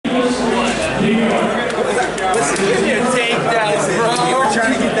Listen, give me a takedown, bro. You were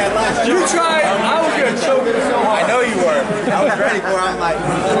trying to get that last You tried. I was going to choke it so hard. I know you were. I was ready for it. I'm like,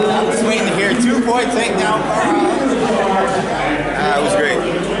 I was waiting to hear 2-point takedown. It was great.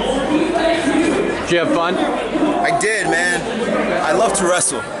 Did you have fun? I did, man. I love to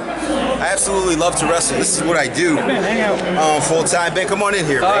wrestle. I absolutely love to wrestle. This is what I do full time. Ben, come on in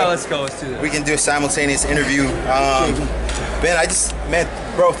here, bro. All right, let's go. Let's do this. We can do a simultaneous interview. Ben, man,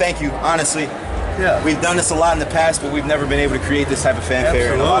 bro, thank you, honestly. Yeah. We've done this a lot in the past, but we've never been able to create this type of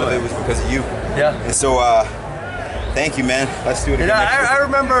fanfare, and a lot of it was because of you. Yeah. And so, thank you, man. Let's do it again. I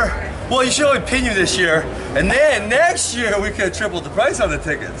remember, well, you should only pin you this year, and then next year we could have tripled the price on the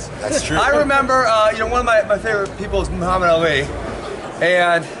tickets. That's true. I remember, one of my favorite people is Muhammad Ali,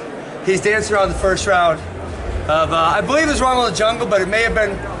 and he's dancing around the first round of, I believe it was Rumble in the Jungle, but it may have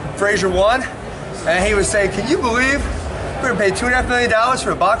been Frazier 1, and he was saying, can you believe we're going to pay $2.5 million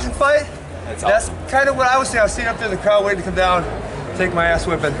for a boxing fight? That's kind of what I was saying. I was sitting up there in the crowd waiting to come down, take my ass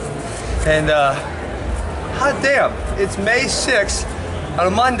whipping. And hot damn, it's May 6th on a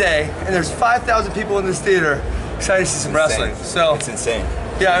Monday, and there's 5,000 people in this theater excited to see some wrestling. So it's insane.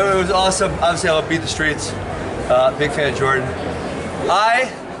 Yeah, it was awesome. Obviously, I love Beat the Streets. Big fan of Jordan. I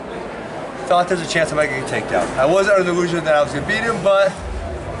thought there's a chance I might get a takedown. I wasn't under the illusion that I was going to beat him, but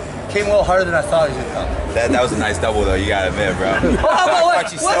came a little harder than I thought he was going to come. That was a nice double, though. You got to admit, bro. I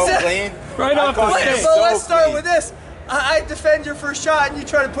caught you so clean. Right off the But let's start with this. I defend your first shot, and you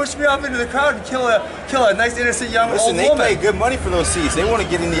try to push me up into the crowd and kill a nice innocent young old woman. Listen, they pay good money for those seats. They want to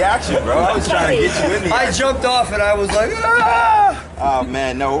get in the action, bro. I was trying to get you in the action. I jumped off and I was like, ah! Oh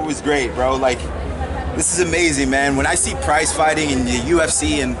man, no, it was great, bro. Like, this is amazing, man. When I see prize fighting and the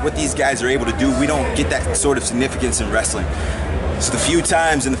UFC and what these guys are able to do, we don't get that sort of significance in wrestling. So the few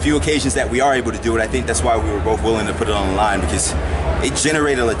times and the few occasions that we are able to do it, I think that's why we were both willing to put it on the line, because it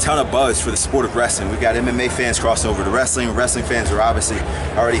generated a ton of buzz for the sport of wrestling. We've got MMA fans crossing over to wrestling. Wrestling fans are obviously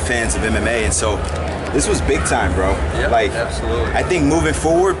already fans of MMA, and so this was big time, bro. Yep, like, absolutely. I think moving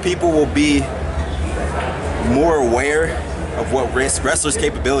forward, people will be more aware of what wrestlers'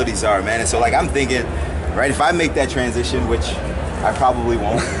 capabilities are, man. And so, like, I'm thinking, right, if I make that transition, which I probably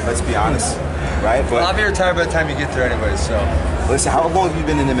won't, let's be honest, right? But I'll be retired by the time you get there anyway, so. Listen, how long have you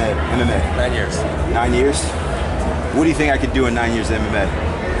been in MMA? 9 years. 9 years? What do you think I could do in 9 years of MMA?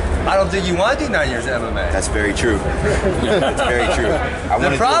 I don't think you want to do 9 years of MMA. That's very true. That's very true.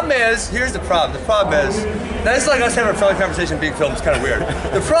 The problem is, here's the problem. The problem is, now it's like us having a friendly conversation in big film. It's kind of weird.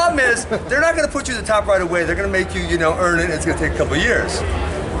 The problem is, they're not going to put you at the top right away. They're going to make you, earn it, and it's going to take a couple of years.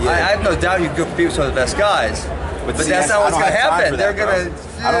 Yeah. I have no doubt you can go compete with some of the best guys. But see, that's not what's going to happen. They're going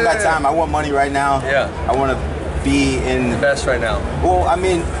to... I don't got time. I want money right now. Yeah. I want to be in... the best right now. Well, I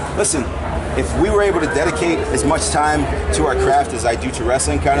mean, listen, if we were able to dedicate as much time to our craft as I do to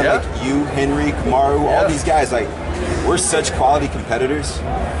wrestling, kind of like you, Henry, Kamaru, all these guys, like, we're such quality competitors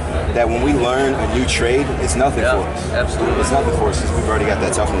that when we learn a new trade, it's nothing for us. Absolutely. It's nothing for us because we've already got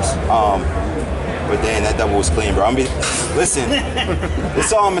that toughness. But damn, that double was clean, bro. Listen, this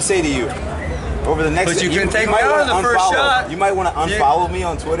is all I'm going to say to you. Over the next, but you can take me out of the first shot. You might want to unfollow me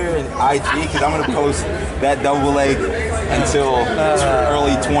on Twitter and IG because I'm going to post that double leg until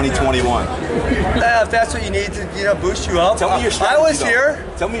early 2021. If that's what you need to, boost you up. Tell me your strategy. I was here.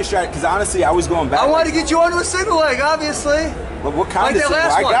 Tell me your strategy, because honestly, I was going back. I wanted to get you onto a single leg, obviously. But what kind of single?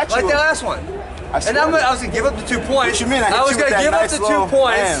 I got you. Like that last one. And I was going to give up the 2 points. What you mean? I was going to give up the 2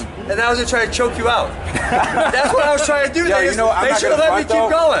 points, and I was going to try to choke you out. That's what I was trying to do. Yo, they should have let me keep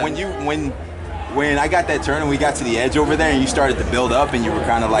going. When I got that turn and we got to the edge over there and you started to build up and you were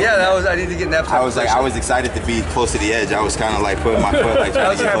kind of like... Yeah, I needed to get in that position. I was excited to be close to the edge. I was kind of like putting my foot like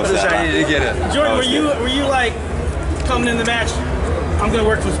trying to get close to that. I needed to get it. Jordan, were you like coming in the match, I'm going to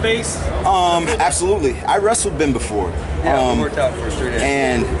work for space? Absolutely. I wrestled Ben before. Yeah, we worked out for 3 days.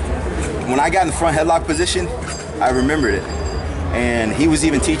 And when I got in the front headlock position, I remembered it. And he was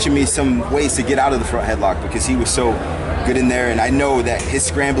even teaching me some ways to get out of the front headlock because he was so good in there. And I know that his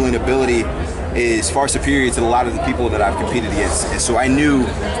scrambling ability is far superior to a lot of the people that I've competed against. And so I knew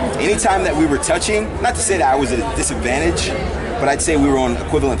anytime that we were touching, not to say that I was at a disadvantage, but I'd say we were on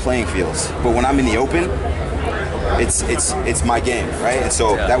equivalent playing fields. But when I'm in the open, it's my game, right? And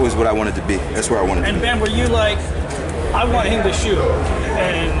so that was what I wanted to be. That's where I wanted to be. And Ben, were you like, I want him to shoot?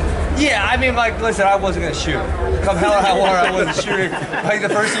 And yeah, I mean, like, listen, I wasn't going to shoot. Come hell or high water, I wasn't shooting. Like, the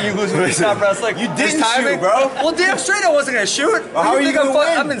first thing you lose when you stop wrestling. You didn't shoot, bro. Well, damn straight I wasn't going to shoot. Well, how are you going to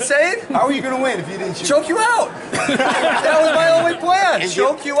win? I'm insane? How are you going to win if you didn't shoot? Choke you out. That was my only plan.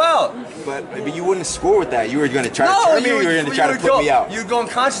 Choke you out. But you wouldn't score with that. You were going to try to turn me or you were going to try to put me out? You'd go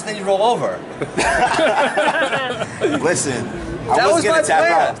unconscious, then you'd roll over. Listen, That was gonna my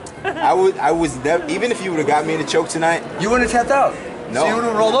tap plan. out. I was never, even if you would have got me in a choke tonight, You wouldn't have tapped out. No. So you would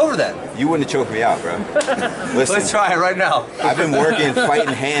have rolled over then. you wouldn't have choked me out, bro. Listen, Let's try it right now. I've been working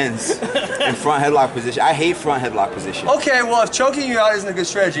fighting hands in front headlock position. I hate front headlock position. Okay, well, if choking you out isn't a good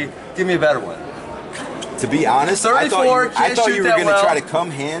strategy, give me a better one. To be honest, I 34, thought can't shoot you were that gonna well. try to come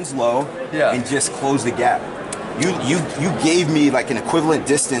hands low Yeah. and just close the gap. You gave me like an equivalent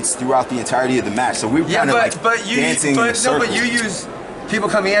distance throughout the entirety of the match, so we were kind of like dancing in a circle. But you use people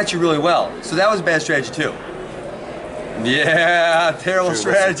coming at you really well, so that was a bad strategy too. Yeah, terrible True,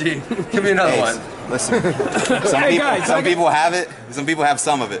 strategy. Give me another one. Listen, Hey, guys, some people have it, some people have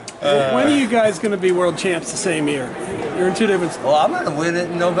some of it. When are you guys going to be world champs the same year? You're in two different. Well, I'm gonna win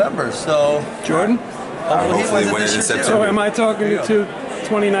it in November, so Jordan? hopefully he Hopefully wins win it in this year, too. September. So am I talking to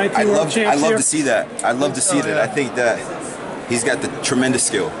 2019 I'd world love champs here? to see that. I'd love to see that. yeah. I think that he's got the tremendous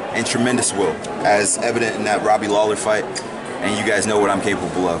skill and tremendous will, as evident in that Robbie Lawler fight. And you guys know what I'm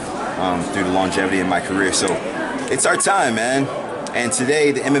capable of through the longevity in my career. So it's our time, man. And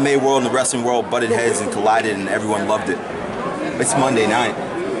today, the MMA world and the wrestling world butted heads and collided, and everyone loved it. It's Monday night.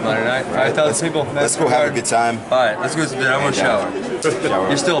 Monday night. All right, tell the people. Let's go have a good time. All right, let's go to bed. I'm gonna shower.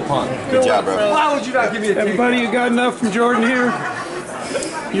 You're still a punk. Good job, bro. Why would you not give me a take? Everybody, you got enough from Jordan here?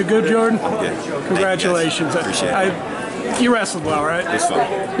 You good, Jordan? Yeah. Congratulations. Appreciate it. You wrestled well, right? It was fun.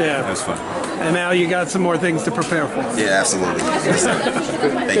 Yeah. It was fun. And now you got some more things to prepare for. Yeah, absolutely.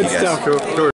 Thank you, guys. Good stuff.